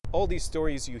All these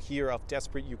stories you hear of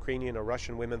desperate Ukrainian or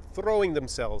Russian women throwing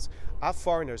themselves at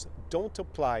foreigners don't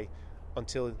apply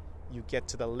until you get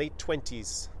to the late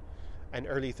 20s and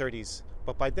early 30s.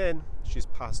 But by then, she's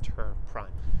past her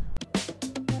prime.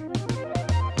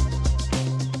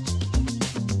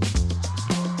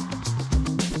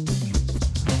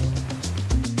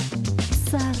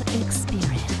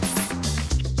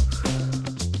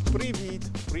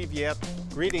 Привет.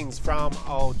 Greetings from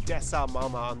Odessa,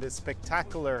 Mama, on this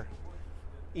spectacular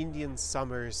Indian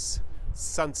summer's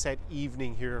sunset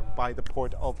evening here by the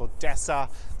port of Odessa.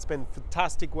 It's been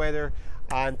fantastic weather,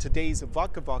 and today's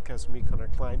Vodka Vodcast with me, Conor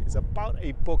Klein, is about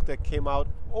a book that came out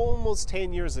almost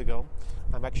 10 years ago.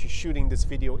 I'm actually shooting this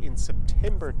video in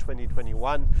September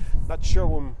 2021. Not sure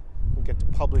when we'll get to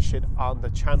publish it on the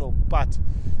channel, but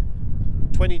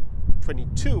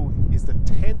 2022 is the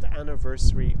 10th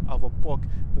anniversary of a book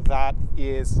that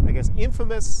is, I guess,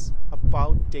 infamous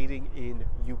about dating in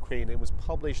Ukraine. It was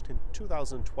published in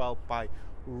 2012 by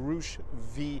Rush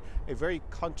V, a very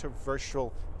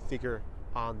controversial figure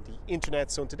on the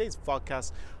internet. So in today's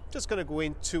podcast, I'm just going to go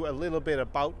into a little bit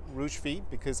about Rush V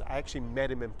because I actually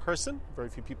met him in person. Very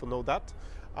few people know that.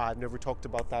 I've never talked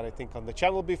about that, I think, on the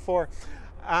channel before.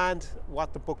 And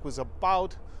what the book was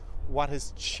about, what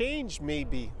has changed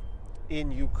maybe in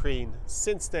Ukraine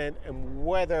since then, and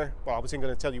whether, well, I wasn't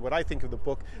going to tell you what I think of the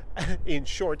book in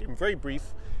short, in very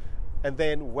brief, and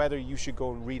then whether you should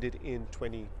go and read it in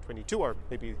 2022 or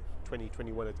maybe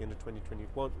 2021 at the end of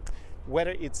 2021,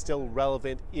 whether it's still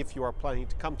relevant if you are planning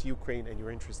to come to Ukraine and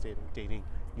you're interested in dating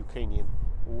Ukrainian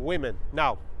women.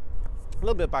 Now, a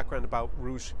little bit of background about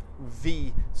Rush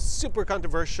V. Super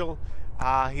controversial.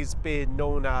 He's been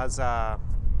known as a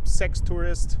sex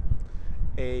tourist,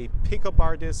 a pickup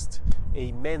artist,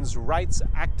 a men's rights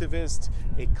activist,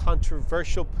 a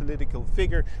controversial political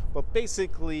figure, but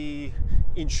basically,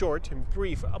 in short, in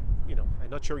brief, I'm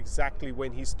not sure exactly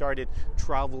when he started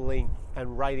traveling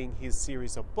and writing his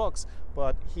series of books,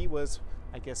 but he was,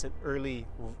 I guess, an early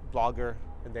blogger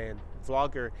and then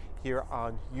vlogger here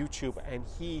on YouTube, and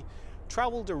he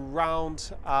traveled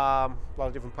around a lot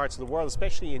of different parts of the world,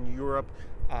 especially in Europe,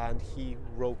 and he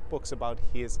wrote books about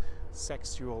his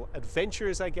sexual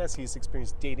adventures, I guess. He's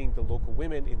experienced dating the local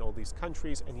women in all these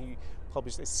countries, and he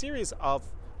published a series of,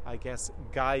 I guess,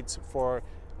 guides for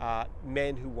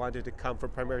men who wanted to come from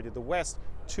primarily the West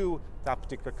to that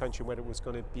particular country, whether it was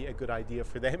going to be a good idea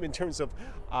for them in terms of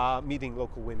meeting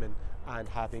local women and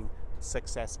having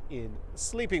success in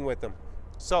sleeping with them.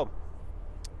 So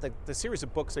the series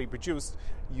of books that he produced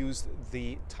used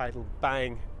the title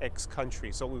Bang X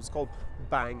Country. So it was called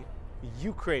Bang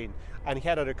Ukraine, and he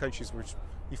had other countries which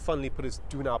he funnily put as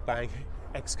Do Not Bang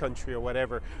X Country or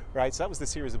whatever, right? So that was the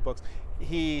series of books.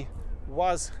 He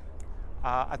was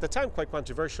at the time quite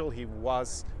controversial. He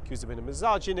was accused of being a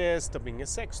misogynist, of being a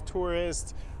sex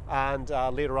tourist, and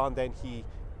later on then he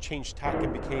changed tack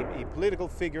and became a political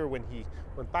figure when he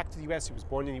went back to the US. He was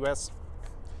born in the US,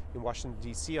 in Washington,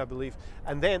 D.C., I believe.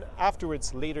 And then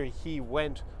afterwards, later, he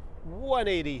went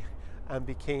 180 and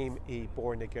became a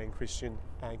born-again Christian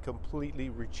and completely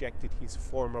rejected his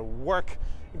former work,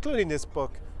 including this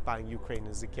book, Bang Ukraine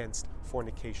is Against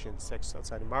Fornication, Sex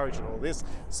Outside of Marriage, and all this.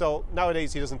 So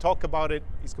nowadays, he doesn't talk about it.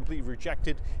 He's completely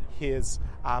rejected his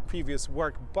previous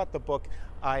work. But the book,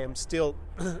 I am still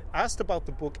asked about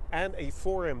the book and a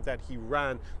forum that he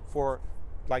ran for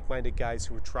like-minded guys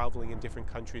who were traveling in different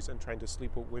countries and trying to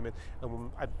sleep with women. And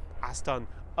when I asked on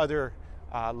other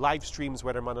live streams,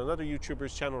 whether I'm on another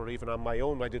YouTuber's channel or even on my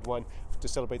own, I did one to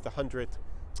celebrate the 100th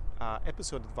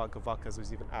episode of Vodka Vodcast. I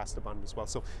was even asked about it as well.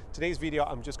 So today's video,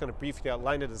 I'm just going to briefly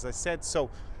outline it as I said. So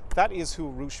that is who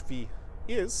Rush V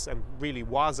is, and really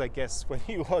was, I guess, when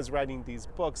he was writing these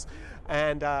books.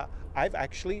 And I've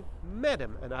actually met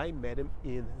him, and I met him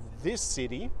in this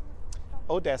city,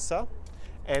 Odessa.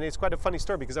 And it's quite a funny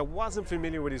story because I wasn't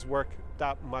familiar with his work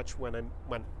that much when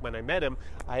I met him.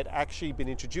 I had actually been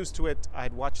introduced to it. I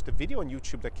had watched the video on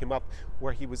YouTube that came up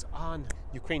where he was on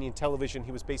Ukrainian television.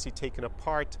 He was basically taken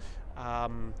apart.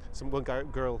 One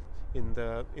girl in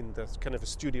the kind of a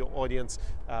studio audience,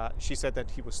 she said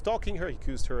that he was stalking her. He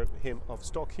accused him of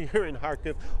stalking her in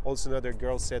Kharkiv. Also, another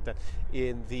girl said that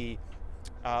in the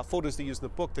photos they used in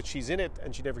the book that she's in it,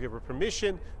 and she never gave her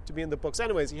permission to be in the books.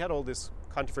 Anyways, he had all this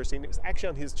controversy, and it was actually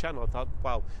on his channel. I thought,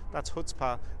 wow, that's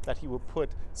chutzpah that he would put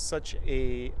such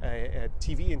a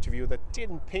TV interview that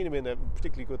didn't paint him in a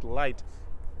particularly good light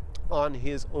on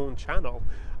his own channel.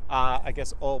 I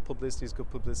guess all publicity is good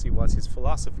publicity was his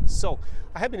philosophy. So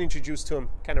I had been introduced to him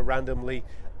kind of randomly,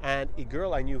 and a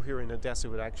girl I knew here in Odessa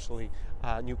who actually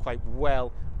knew quite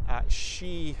well,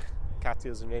 Katya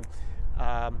is her name,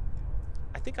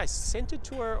 I think I sent it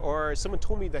to her, or someone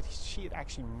told me that she had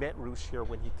actually met Rush here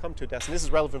when he come to Odessa. And this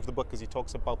is relevant for the book because he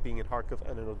talks about being in Kharkiv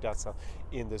and in Odessa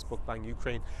in this book, Buying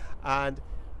Ukraine. And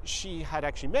she had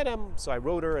actually met him, so I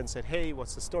wrote her and said, hey,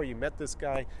 what's the story? You met this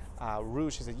guy,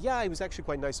 Rush. She said, yeah, he was actually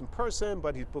quite nice in person,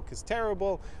 but his book is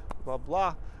terrible, blah,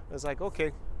 blah. I was like,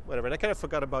 okay, whatever. And I kind of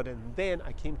forgot about it. And then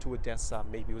I came to Odessa,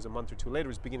 maybe it was a month or two later, it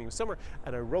was beginning of summer,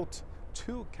 and I wrote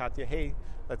to Katya, hey,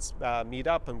 let's meet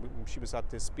up. And she was at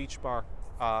this beach bar.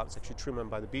 It's actually Truman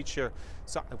by the beach here.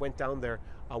 So I went down there,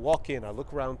 I walk in, I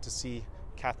look around to see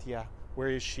Katya, where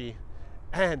is she?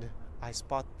 And I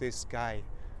spot this guy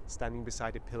standing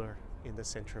beside a pillar in the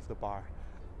center of the bar.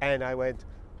 And I went,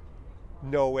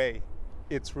 no way,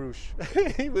 it's Rush.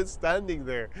 He was standing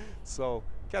there. So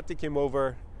Katya came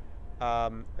over.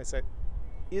 I said,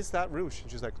 is that Rush?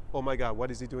 And she's like, oh my God, what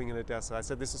is he doing in Odessa? I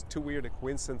said, this is too weird a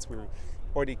coincidence. We were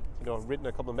already, written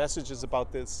a couple of messages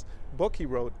about this book he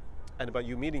wrote and about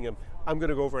you meeting him. I'm going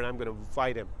to go over and I'm going to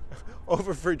invite him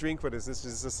over for a drink with us. This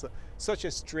is just such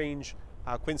a strange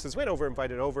coincidence. Went over,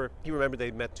 invited over. He remembered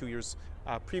they'd met 2 years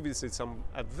previously at some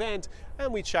event,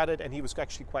 and we chatted, and he was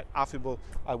actually quite affable,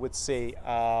 I would say.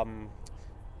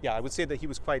 I would say that he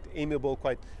was quite amiable,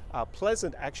 quite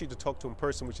pleasant actually to talk to in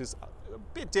person, which is a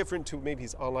bit different to maybe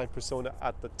his online persona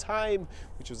at the time,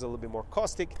 which was a little bit more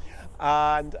caustic.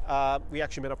 And we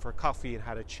actually met up for a coffee and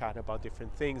had a chat about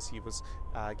different things. He was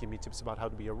giving me tips about how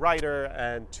to be a writer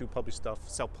and to publish stuff,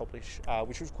 self-publish,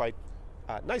 which was quite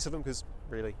nice of him because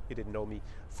really he didn't know me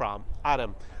from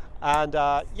Adam. And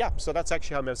so that's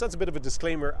actually how I met him. So that's a bit of a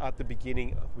disclaimer at the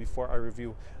beginning before I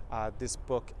review this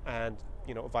book and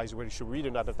advise you whether you should read it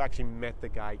or not. I've actually met the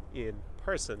guy in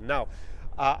person. Now,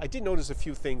 I did notice a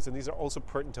few things, and these are also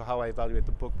pertinent to how I evaluate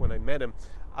the book when I met him.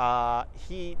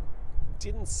 He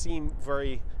didn't seem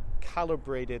very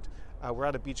calibrated. We're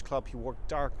at a beach club. He wore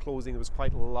dark clothing. It was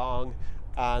quite long,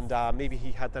 and maybe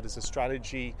he had that as a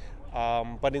strategy.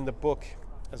 But in the book,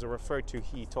 as I referred to,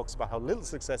 he talks about how little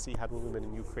success he had with women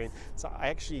in Ukraine. So I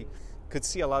actually could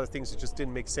see a lot of things that just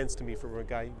didn't make sense to me from a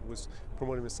guy who was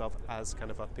promoting himself as kind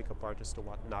of a pickup artist or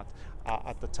whatnot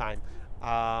at the time.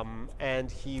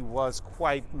 And he was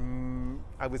quite,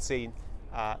 I would say,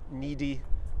 needy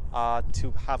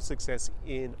to have success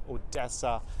in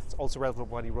Odessa. It's also relevant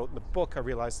to what he wrote in the book, I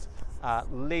realized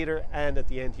later, and at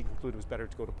the end he concluded it was better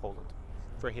to go to Poland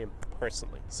for him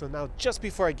personally. So now, just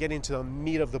before I get into the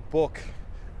meat of the book,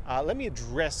 let me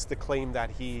address the claim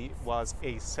that he was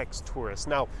a sex tourist.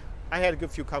 Now, I had a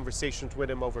good few conversations with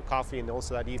him over coffee, and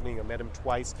also that evening I met him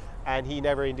twice, and he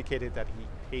never indicated that he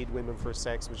paid women for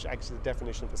sex, which is actually the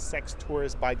definition of a sex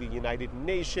tourist by the United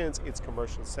Nations. It's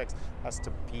commercial sex, has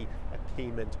to be a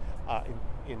payment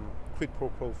in quid pro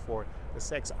quo for the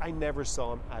sex. I never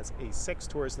saw him as a sex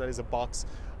tourist. That is a box.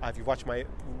 If you watch many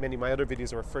of my other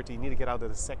videos, I refer to, you need to get out of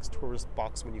the sex tourist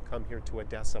box when you come here to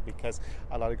Odessa, because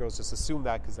a lot of girls just assume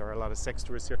that because there are a lot of sex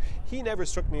tourists here. He never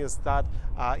struck me as that.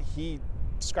 He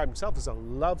described himself as a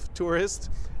love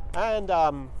tourist, and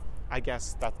I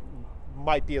guess that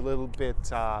might be a little bit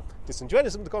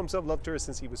disingenuous to call himself a love tourist,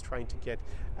 since he was trying to get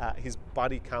his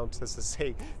body count, as to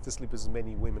say, to sleep with as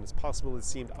many women as possible, it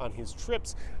seemed, on his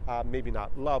trips. Maybe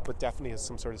not love, but definitely as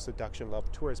some sort of seduction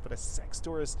love tourist. But a sex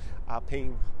tourist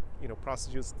paying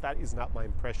prostitutes, that is not my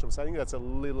impression. So I think that's a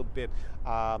little bit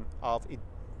of a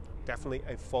definitely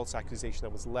a false accusation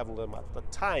that was leveled at him at the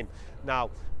time.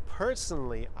 Now,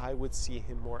 personally, I would see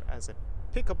him more as a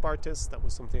pickup artist. That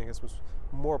was something I guess was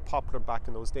more popular back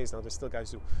in those days. Now, there's still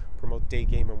guys who promote day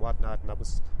game and whatnot, and that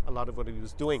was a lot of what he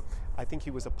was doing. I think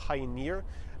he was a pioneer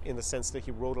in the sense that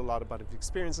he wrote a lot about his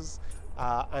experiences,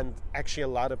 and actually a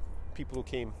lot of people who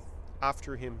came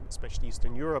after him, especially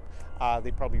Eastern Europe,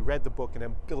 they probably read the book and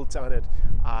then built on it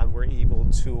and were able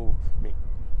to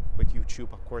with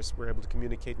YouTube, of course, we're able to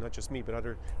communicate, not just me, but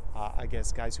other,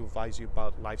 guys who advise you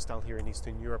about lifestyle here in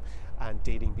Eastern Europe, and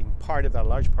dating being part of that, a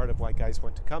large part of why guys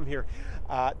want to come here.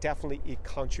 Definitely it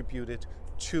contributed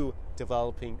to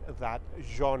developing that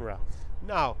genre.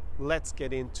 Now, let's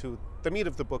get into the meat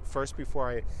of the book first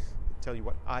before I tell you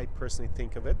what I personally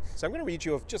think of it. So I'm going to read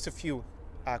you just a few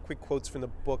quick quotes from the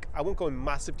book. I won't go in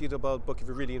massive detail about the book. If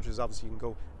you're really interested, obviously you can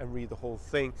go and read the whole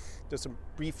thing. Just to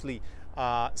briefly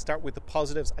start with the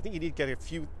positives. I think he did get a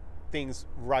few things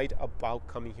right about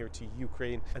coming here to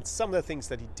Ukraine, and some of the things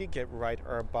that he did get right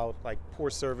are about like poor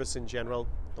service in general.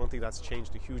 Don't think that's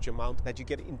changed a huge amount. That you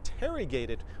get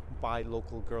interrogated by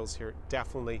local girls here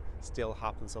definitely still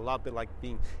happens a lot, bit like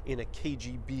being in a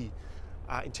KGB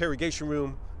interrogation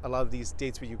room. A lot of these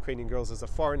dates with Ukrainian girls as a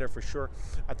foreigner, for sure.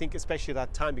 I think especially at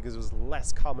that time, because it was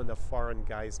less common that foreign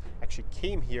guys actually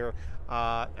came here,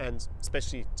 and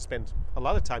especially spent a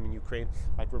lot of time in Ukraine.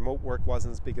 Like remote work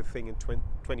wasn't as big a thing in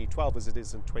 2012 as it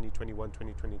is in 2021,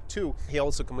 2022. He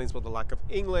also complains about the lack of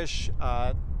English.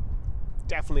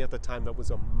 Definitely at the time that was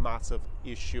a massive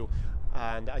issue.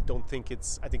 And I think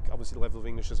obviously the level of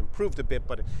English has improved a bit,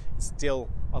 but it's still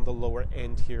on the lower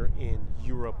end here in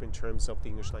Europe in terms of the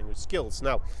English language skills.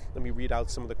 Now, let me read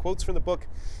out some of the quotes from the book.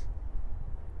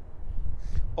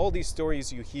 All these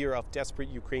stories you hear of desperate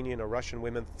Ukrainian or Russian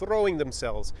women throwing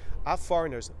themselves at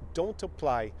foreigners don't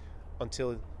apply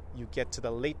until you get to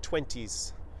the late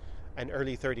 20s and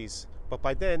early 30s. But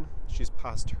by then, she's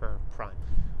past her prime.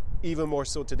 Even more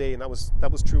so today, and that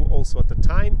was true also at the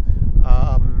time.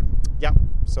 Yeah,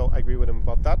 so I agree with him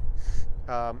about that.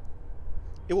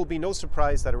 It will be no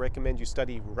surprise that I recommend you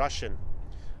study Russian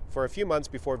for a few months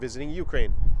before visiting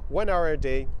Ukraine. 1 hour a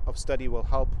day of study will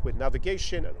help with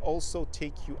navigation and also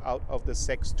take you out of the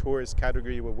sex tourist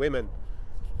category with women.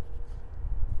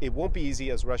 It won't be easy,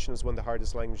 as Russian is one of the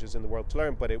hardest languages in the world to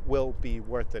learn, but it will be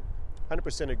worth it.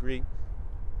 100% agree.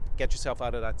 Get yourself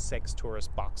out of that sex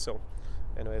tourist box. So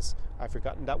anyways, I've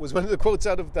forgotten that was one of the quotes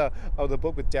out of the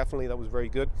book, but definitely that was very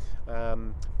good.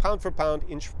 Pound for pound,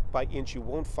 inch by inch, you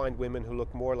won't find women who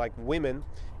look more like women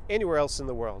anywhere else in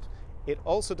the world. It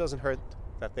also doesn't hurt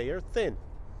that they are thin.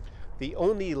 The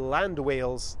only land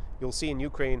whales you'll see in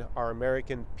Ukraine are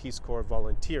American Peace Corps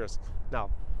volunteers. Now,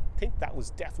 I think that was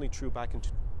definitely true back in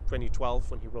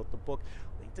 2012 when he wrote the book.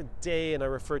 Today, and I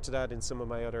referred to that in some of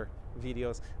my other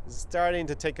videos, is starting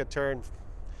to take a turn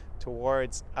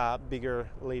towards bigger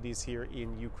ladies here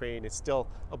in Ukraine. It's still,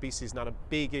 obesity is not a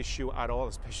big issue at all,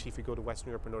 especially if you go to Western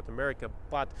Europe or North America,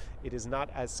 but it is not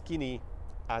as skinny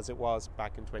as it was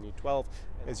back in 2012.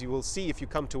 As you will see if you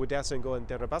come to Odessa and go on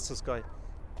Deribasovskaya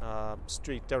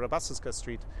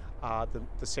Street,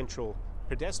 the central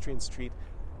pedestrian street,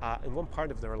 in one part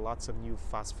of it, there are lots of new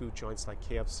fast food joints like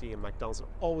KFC and McDonald's,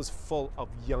 always full of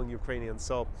young Ukrainians.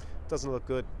 So it doesn't look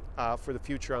good for the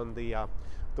future on the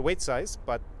weight size,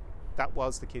 but that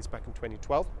was the case back in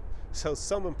 2012. So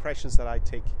some impressions that I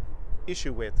take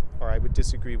issue with, or I would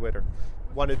disagree with, or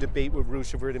want to debate with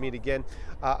Rush if we were to meet again.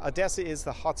 Odessa is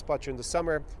the hotspot during the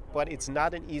summer, but it's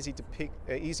not an easy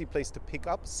place to pick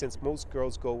up, since most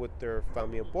girls go with their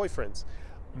family and boyfriends.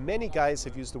 Many guys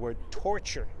have used the word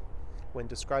torture when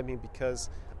describing because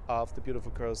of the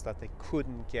beautiful girls that they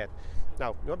couldn't get.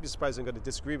 Now, you won't be surprised I'm going to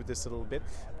disagree with this a little bit,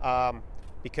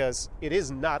 because it is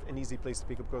not an easy place to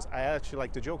pick up girls. I actually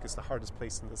like to joke it's the hardest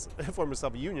place in this former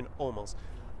Soviet Union, almost.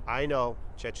 I know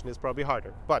Chechen is probably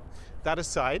harder, but that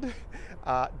aside,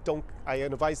 I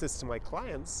advise this to my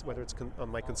clients, whether it's on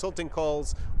my consulting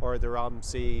calls, or they're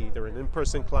say they're an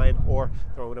in-person client, or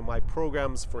they're on one of my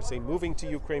programs for, say, moving to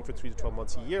Ukraine for 3 to 12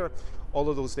 months a year. All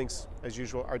of those links, as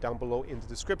usual, are down below in the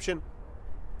description.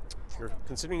 If you're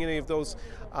considering any of those,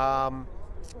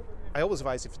 I always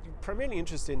advise, if you're primarily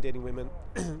interested in dating women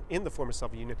in the former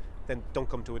Soviet Union, then don't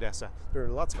come to Odessa. There are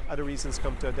lots of other reasons to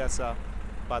come to Odessa,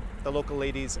 but the local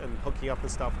ladies and hooking up and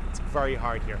stuff, it's very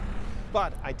hard here.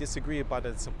 But I disagree about it.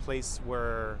 It's a place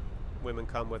where women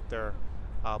come with their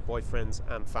boyfriends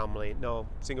and family. No,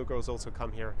 single girls also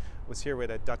come here. I was here with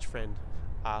a Dutch friend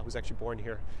who's actually born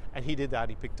here, and he did that.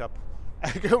 He picked up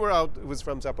we're out, it was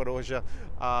from Zaporozhye.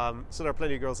 So there are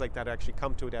plenty of girls like that who actually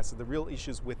come to Odessa. The real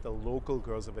issues with the local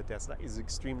girls of Odessa is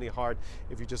extremely hard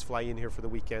if you just fly in here for the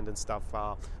weekend and stuff.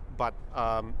 But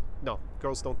no,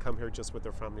 girls don't come here just with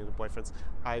their family and their boyfriends.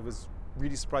 I was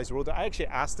really surprised he wrote that. I actually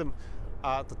asked him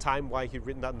at the time why he'd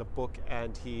written that in the book,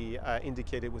 and he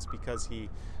indicated it was because he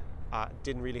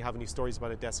didn't really have any stories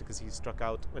about Odessa because he struck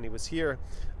out when he was here.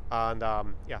 And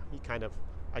yeah, he kind of,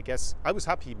 I guess, I was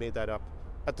happy he made that up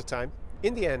at the time.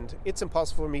 In the end, it's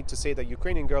impossible for me to say that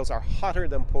Ukrainian girls are hotter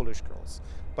than Polish girls.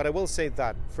 But I will say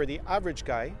that for the average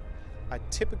guy, a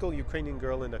typical Ukrainian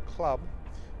girl in a club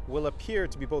will appear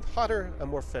to be both hotter and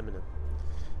more feminine.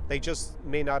 They just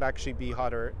may not actually be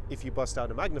hotter if you bust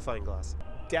out a magnifying glass.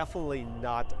 Definitely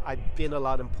not. I've been a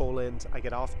lot in Poland. I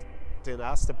get often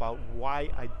asked about why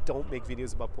I don't make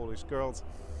videos about Polish girls.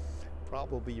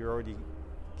 Probably you're already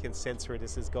can sense where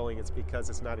this is going. It's because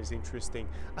it's not as interesting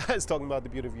as talking about the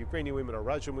beauty of Ukrainian women or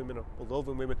Russian women or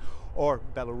Moldovan women or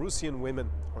Belarusian women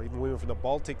or even women from the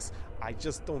Baltics. I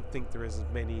just don't think there is as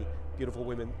many beautiful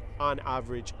women on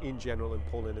average in general in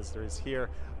Poland as there is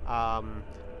here.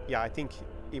 Yeah, I think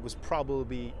it was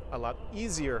probably a lot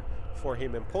easier for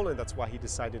him in Poland. That's why he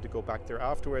decided to go back there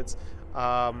afterwards.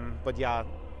 But yeah,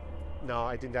 no,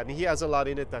 I think that. And he has a lot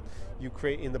in it that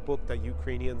in the book that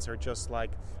Ukrainians are just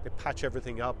like, they patch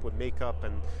everything up with makeup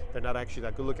and they're not actually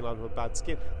that good looking, a lot of them with bad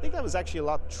skin. I think that was actually a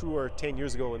lot truer 10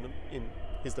 years ago in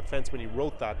his defense when he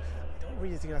wrote that. I don't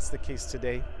really think that's the case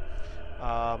today.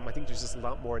 I think there's just a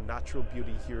lot more natural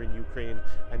beauty here in Ukraine.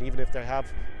 And even if they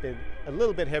have been a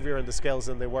little bit heavier on the scales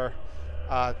than they were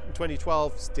in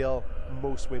 2012, still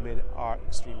most women are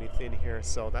extremely thin here.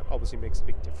 So that obviously makes a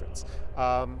big difference.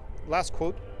 Last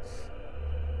quote.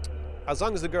 As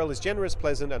long as the girl is generous,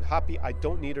 pleasant, and happy, I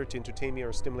don't need her to entertain me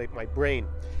or stimulate my brain.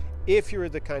 If you're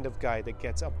the kind of guy that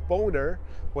gets a boner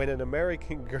when an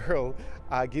American girl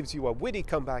gives you a witty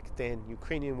comeback, then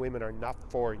Ukrainian women are not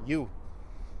for you.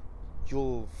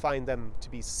 You'll find them to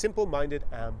be simple-minded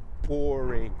and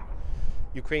boring.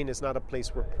 Ukraine is not a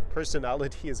place where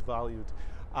personality is valued.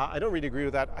 I don't really agree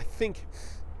with that. I think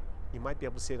you might be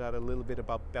able to say that a little bit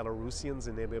about Belarusians,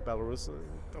 and maybe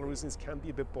Belarusians can be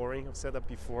a bit boring. I've said that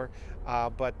before.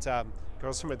 But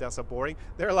girls from Odessa boring.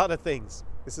 There are a lot of things.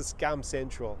 This is Scam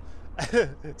Central.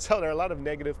 So there are a lot of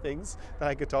negative things that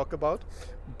I could talk about,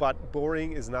 but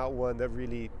boring is not one that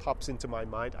really pops into my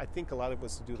mind. I think a lot of it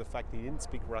was to do with the fact that he didn't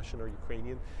speak Russian or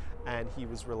Ukrainian, and he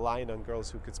was relying on girls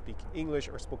who could speak English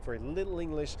or spoke very little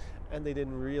English, and they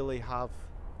didn't really have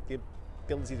the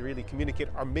ability to really communicate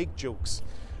or make jokes.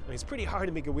 I mean, it's pretty hard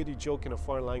to make a witty joke in a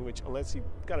foreign language unless you've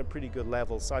got a pretty good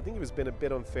level. So I think it was been a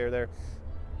bit unfair there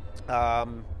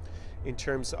in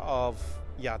terms of,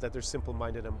 that they're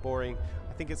simple-minded and boring.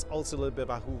 I think it's also a little bit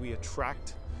about who we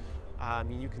attract. I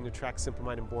mean, you can attract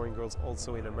simple-minded and boring girls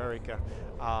also in America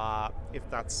if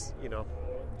that's,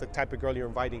 the type of girl you're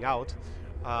inviting out.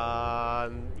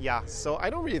 So I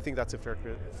don't really think that's a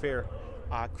fair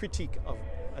critique of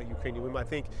Ukrainian women. I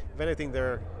think, if anything,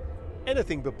 they're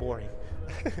anything but boring.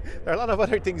 There are a lot of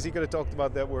other things he could have talked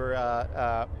about that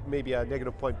were maybe a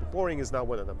negative point, but boring is not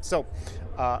one of them. So,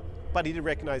 but he did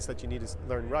recognize that you need to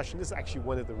learn Russian. This is actually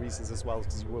one of the reasons as well,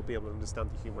 because you will be able to understand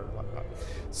the humor and whatnot.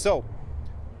 So,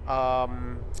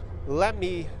 let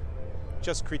me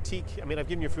just critique. I mean, I've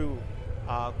given you a few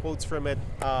quotes from it.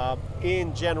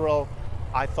 In general,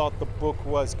 I thought the book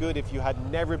was good if you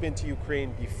had never been to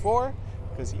Ukraine before,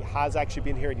 because he has actually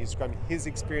been here and he's describing his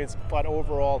experience. But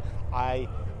overall, I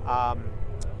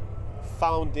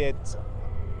found it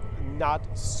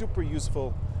not super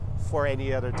useful for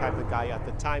any other type of guy at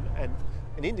the time. And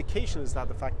an indication is that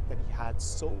the fact that he had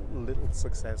so little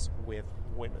success with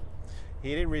women. He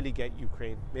didn't really get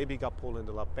Ukraine. Maybe he got Poland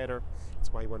a lot better.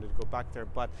 That's why he wanted to go back there.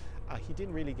 But he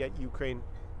didn't really get Ukraine.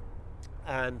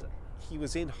 And he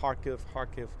was in Kharkiv.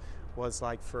 Kharkiv was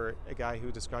like, for a guy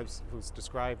who's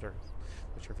described, or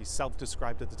I'm not sure if he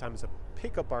self-described at the time as a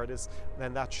pickup artist,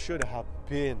 then that should have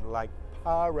been like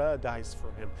paradise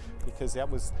for him, because that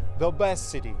was the best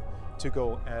city to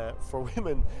go for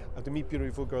women to meet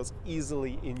beautiful girls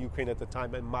easily in Ukraine at the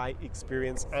time, in my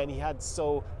experience. And he had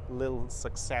so little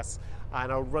success.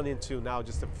 And I'll run into now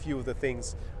just a few of the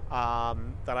things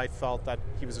that I felt that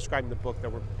he was describing in the book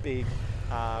that were big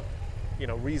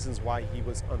reasons why he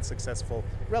was unsuccessful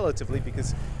relatively,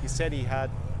 because he said he had,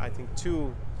 I think,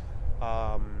 two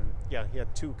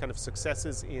kind of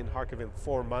successes in Kharkiv in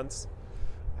 4 months.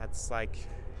 That's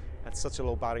such a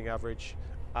low batting average.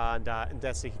 And in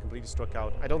Odessa, he completely struck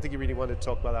out. I don't think he really wanted to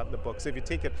talk about that in the book. So if you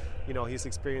take it, his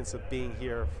experience of being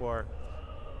here for,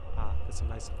 there's some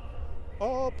nice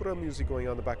opera music going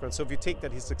on in the background. So if you take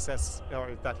that his success,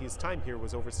 or that his time here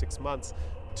was over 6 months,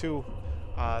 2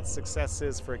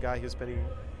 successes for a guy who's spending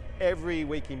every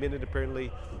waking minute,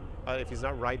 apparently, if he's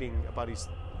not writing about his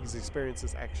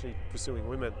experiences actually pursuing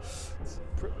women, it's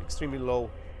extremely low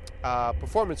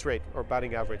performance rate or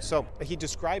batting average. So he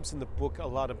describes in the book a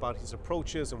lot about his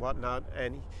approaches and whatnot,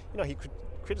 and he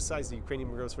criticized the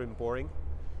Ukrainian girls for being boring.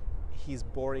 He's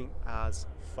boring as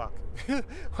fuck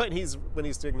when he's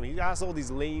doing them. He asks all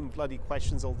these lame bloody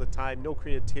questions all the time, no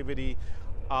creativity.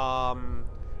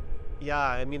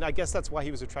 I mean, I guess that's why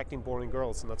he was attracting boring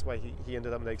girls, and that's why he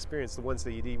ended up in that experience, the ones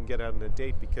that he'd even get out on a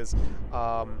date, because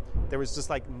there was just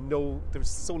there was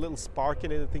so little spark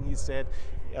in anything he said.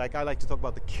 Like, I like to talk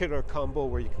about the killer combo,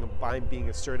 where you can combine being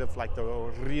assertive, like the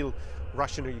real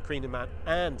Russian or Ukrainian man,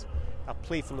 and a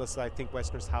playfulness that I think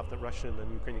Westerners have that Russian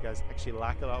and Ukrainian guys actually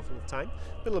lack a lot of the time.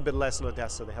 A little bit less in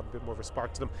Odessa, they have a bit more of a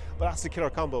spark to them. But that's the killer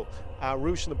combo.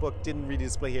 Rush in the book didn't really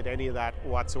display any of that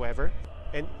whatsoever.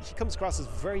 And he comes across as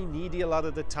very needy a lot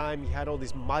of the time. He had all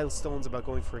these milestones about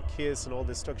going for a kiss, and all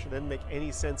this structure didn't make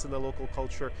any sense in the local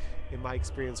culture, in my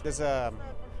experience. There's a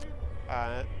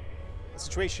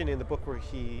situation in the book where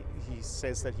he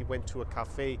says that he went to a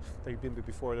cafe that he'd been to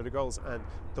before with other girls, and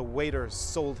the waiter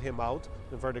sold him out,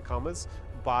 in inverted commas,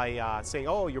 by saying,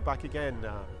 "Oh, you're back again.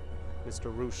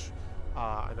 Mr. Rush.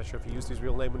 I'm not sure if he used his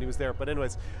real name when he was there, but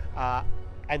anyways,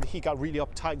 and he got really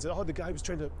uptight and said, "Oh, the guy was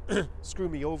trying to screw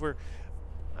me over."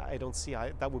 I don't see.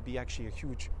 That would be actually a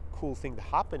huge, cool thing to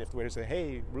happen if the waiter said,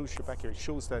 "Hey, Rush, you're back here." It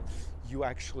shows that you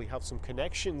actually have some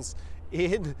connections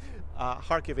in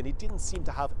Kharkiv, and he didn't seem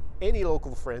to have any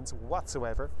local friends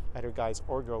whatsoever, either guys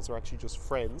or girls, or actually just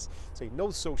friends. So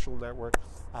no social network,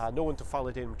 no one to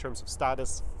validate him in terms of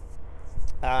status.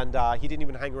 And he didn't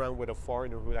even hang around with a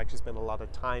foreigner who had actually spent a lot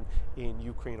of time in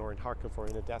Ukraine or in Kharkiv or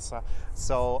in Odessa.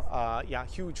 So yeah,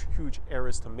 huge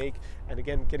errors to make. And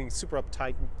again, getting super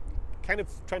uptight, kind of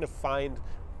trying to find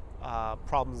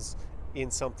problems in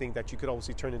something that you could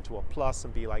obviously turn into a plus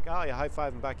and be like, "Oh, yeah, high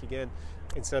five, I'm back again,"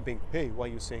 instead of being, "Hey, why are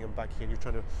you saying I'm back again? You're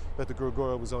trying to let the girl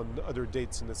go I was on other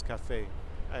dates in this cafe."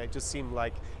 It just seemed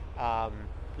like,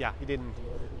 yeah, he didn't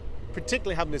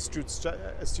particularly have an astute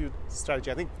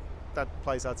strategy. I think that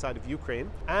applies outside of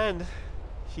Ukraine. And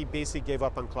he basically gave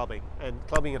up on clubbing. And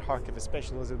clubbing in Kharkiv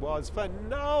especially was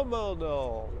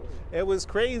phenomenal. It was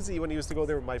crazy when he used to go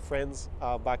there with my friends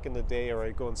back in the day, or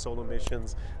I'd go on solo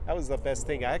missions. That was the best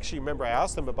thing. I actually remember I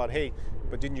asked him about, "Hey,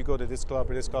 but didn't you go to this club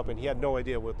or this club?" And he had no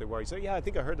idea what they were. He said, "Yeah, I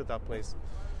think I heard of that place."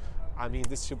 I mean,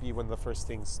 this should be one of the first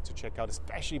things to check out,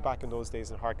 especially back in those days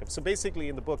in Kharkiv. So basically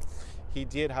in the book, he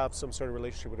did have some sort of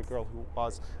relationship with a girl who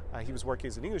was, he was working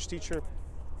as an English teacher.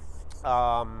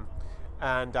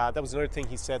 And that was another thing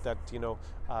he said, that, you know,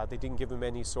 they didn't give him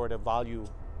any sort of value.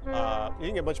 He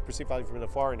didn't get much perceived value from a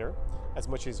foreigner, as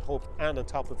much as hoped. And on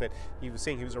top of it, he was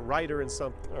saying he was a writer in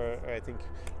some, I think,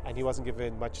 and he wasn't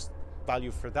given much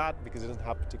value for that because he doesn't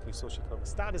have particularly socioeconomic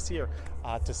status here.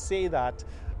 To say that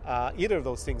either of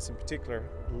those things in particular,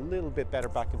 a little bit better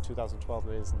back in 2012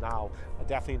 than it is now,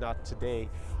 definitely not today.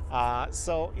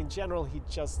 So in general, he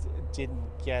just didn't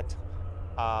get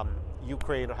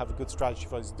Ukraine or have a good strategy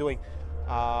for what he's doing.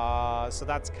 So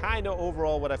that's kind of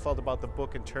overall what I felt about the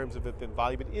book in terms of it being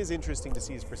valuable. It is interesting to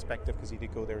see his perspective because he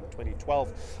did go there in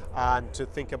 2012 and to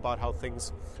think about how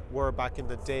things were back in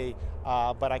the day.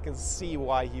 But I can see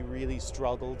why he really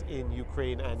struggled in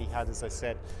Ukraine, and he had, as I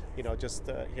said, you know, just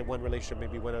he had one relationship,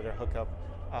 maybe one other hookup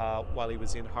while he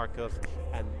was in Kharkiv,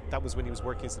 and that was when he was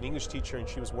working as an English teacher, and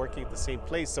she was working at the same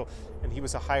place. So, and he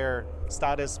was a higher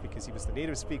status because he was the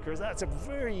native speaker. So that's a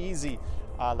very easy,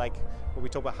 like when we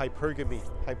talk about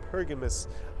hypergamous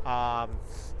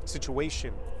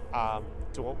situation,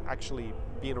 to actually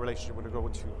be in a relationship with a girl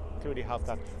when you clearly have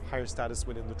that higher status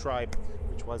within the tribe,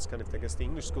 which was kind of, I guess, the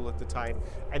English school at the time,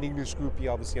 and English groupie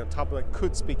obviously on top of it,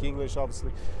 could speak English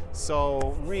obviously.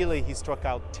 So really he struck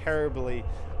out terribly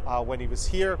when he was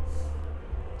here.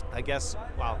 I guess,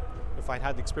 well, if I'd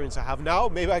had the experience I have now,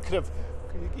 maybe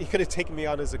he could have taken me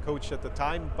on as a coach at the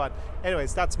time. But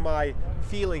anyways, that's my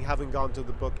feeling having gone to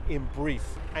the book in brief.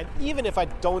 And even if I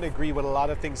don't agree with a lot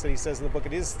of things that he says in the book,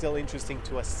 it is still interesting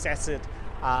to assess it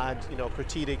and, you know,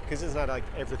 critique it, because it's not like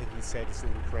everything he said is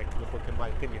incorrect in the book, in my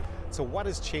opinion. So what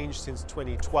has changed since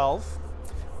 2012?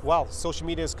 Well, social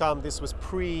media has come. This was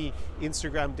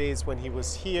pre-Instagram days when he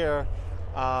was here.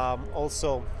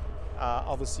 Also,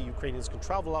 obviously Ukrainians can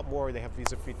travel a lot more. They have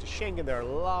visa free to Schengen. There are a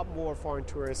lot more foreign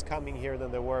tourists coming here than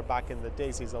there were back in the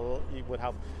days. He would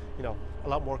have, you know, a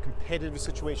lot more competitive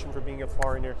situation for being a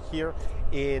foreigner here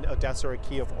in Odessa or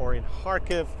Kyiv or in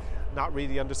Kharkiv. Not really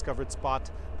the undiscovered spot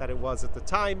that it was at the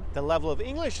time. The level of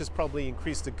English has probably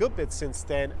increased a good bit since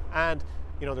then, and,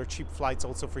 you know, there are cheap flights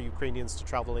also for Ukrainians to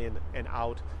travel in and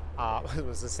out.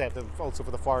 As I said, also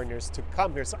for the foreigners to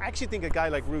come here. So I actually think a guy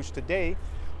like Rush today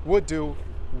would do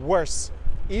worse,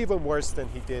 even worse than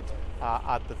he did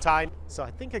at the time. So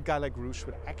I think a guy like Rush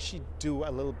would actually do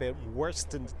a little bit worse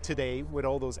than today with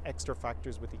all those extra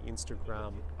factors with the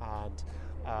Instagram. And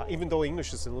even though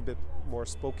English is a little bit more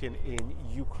spoken in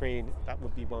Ukraine, that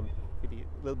would be one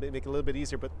maybe make it a little bit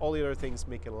easier, but all the other things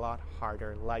make it a lot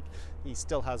harder. Like, he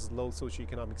still has low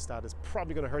socioeconomic status,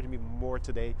 probably going to hurt him even more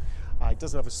today. He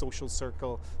doesn't have a social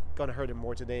circle, going to hurt him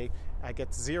more today.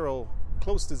 Gets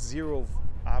close to zero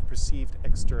perceived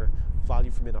extra value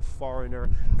from being a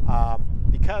foreigner,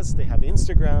 because they have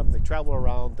Instagram, they travel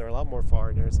around, there are a lot more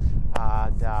foreigners,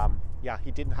 and yeah,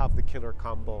 he didn't have the killer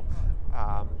combo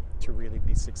to really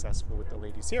be successful with the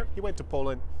ladies here. He went to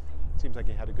Poland. Seems like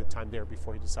he had a good time there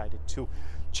before he decided to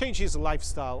change his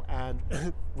lifestyle and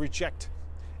reject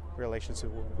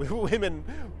relationships with women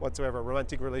whatsoever,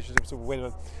 romantic relationships with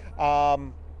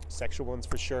women, sexual ones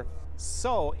for sure.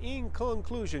 So in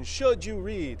conclusion, should you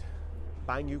read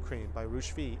Bang Ukraine by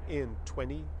Rush V in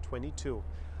 2022?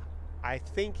 I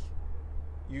think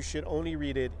you should only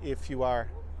read it if you are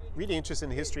really interested in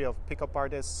the history of pickup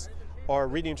artists, or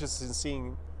really interested in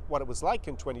seeing what it was like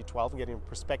in 2012 and getting a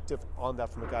perspective on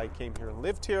that from a guy who came here and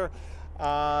lived here.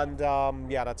 And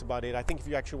yeah, that's about it. I think if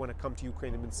you actually want to come to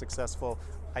Ukraine and be successful,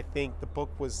 I think the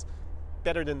book was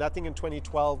better than nothing in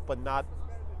 2012, but not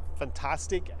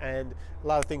fantastic. And a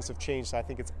lot of things have changed. So I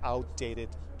think it's outdated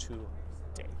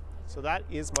today. So that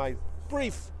is my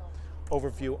brief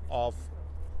overview of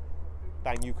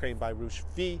Bang Ukraine by Rush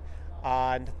V.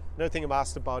 And another thing I'm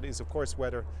asked about is, of course,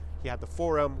 whether he had the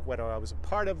forum, whether I was a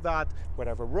part of that, whether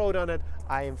I ever wrote on it.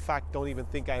 I, in fact, don't even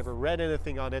think I ever read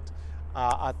anything on it.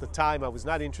 At the time, I was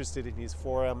not interested in his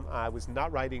forum. I was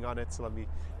not writing on it, so let me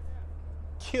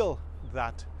kill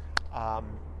that.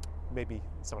 Maybe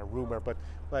it's not a rumor, but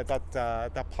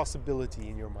that possibility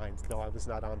in your mind. No, I was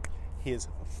not on his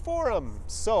forum.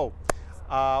 So,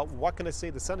 what can I say?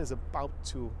 The sun is about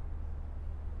to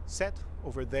set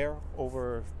over there,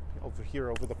 over here,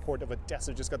 over the port of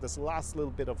Odessa. Just got this last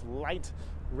little bit of light,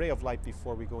 ray of light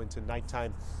before we go into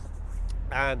nighttime.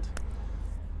 And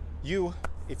you,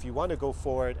 if you want to go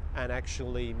forward and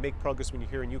actually make progress when you're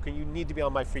here in Ukraine, you need to be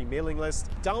on my free mailing list.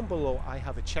 Down below, I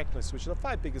have a checklist, which are the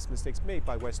 5 biggest mistakes made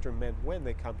by Western men when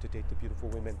they come to date the beautiful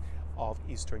women of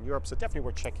Eastern Europe. So definitely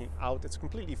worth checking out. It's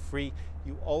completely free.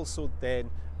 You also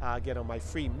then get on my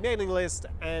free mailing list,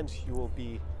 and you will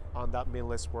be on that mailing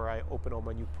list where I open all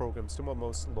my new programs to my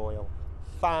most loyal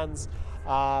fans.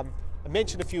 I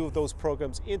mentioned a few of those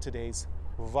programs in today's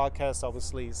vodcast,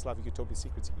 obviously Slavic Utopia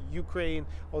Secrets Ukraine.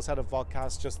 Also had a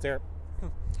vodcast just there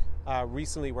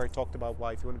recently where I talked about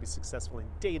why if you want to be successful in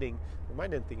dating, never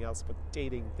mind anything else, but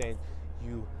dating, then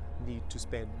you need to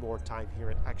spend more time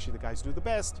here. And actually the guys who do the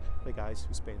best, the guys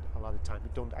who spend a lot of time, who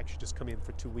don't actually just come in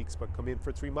for 2 weeks, but come in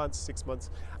for 3 months, 6 months,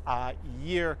 a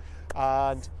year.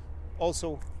 And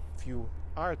also, if you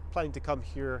are planning to come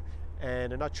here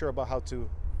and are not sure about how to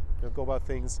go about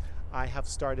things, I have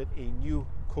started a new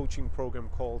coaching program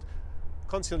called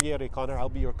Consigliere Connor. I'll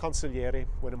be your consigliere.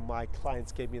 One of my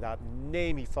clients gave me that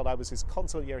name. He felt I was his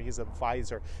consigliere, his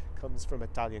advisor. Comes from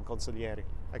Italian consigliere.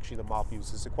 Actually, the mob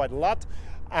uses it quite a lot.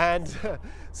 And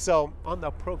so on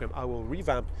that program, I will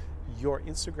revamp your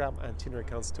Instagram and Tinder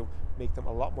accounts to make them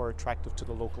a lot more attractive to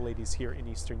the local ladies here in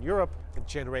Eastern Europe and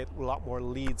generate a lot more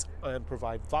leads and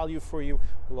provide value for you.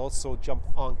 We'll also jump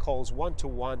on calls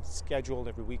one-to-one, scheduled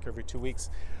every week, every 2 weeks,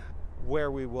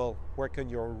 where we will work on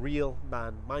your real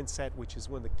man mindset, which is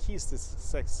one of the keys to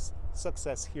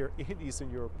success here in Eastern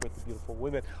Europe with the beautiful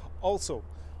women. Also,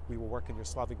 we will work on your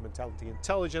Slavic mentality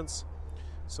intelligence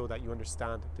so that you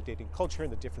understand the dating culture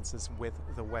and the differences with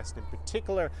the West in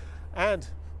particular. And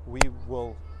we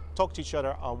will talk to each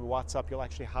other on WhatsApp. You'll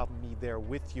actually have me there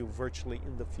with you virtually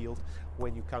in the field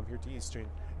when you come here to Eastern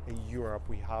Europe.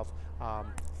 We have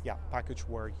package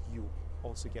where you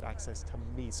also get access to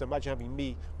me. So imagine having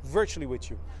me virtually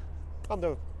with you. On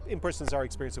the in-person Zara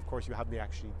experience, of course, you have me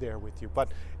actually there with you.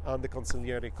 But on the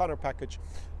Consigliere Connor package,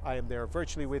 I am there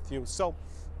virtually with you. So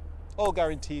all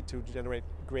guaranteed to generate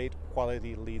great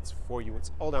quality leads for you.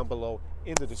 It's all down below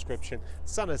in the description.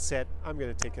 Sun has set. I'm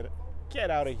going to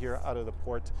get out of here, out of the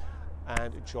port,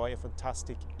 and enjoy a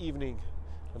fantastic evening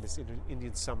on this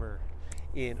Indian summer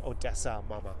in Odessa,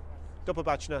 Mama. Do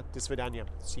pobачення, до свидания.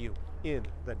 See you in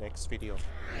the next video.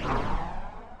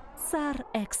 SAR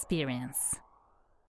Experience.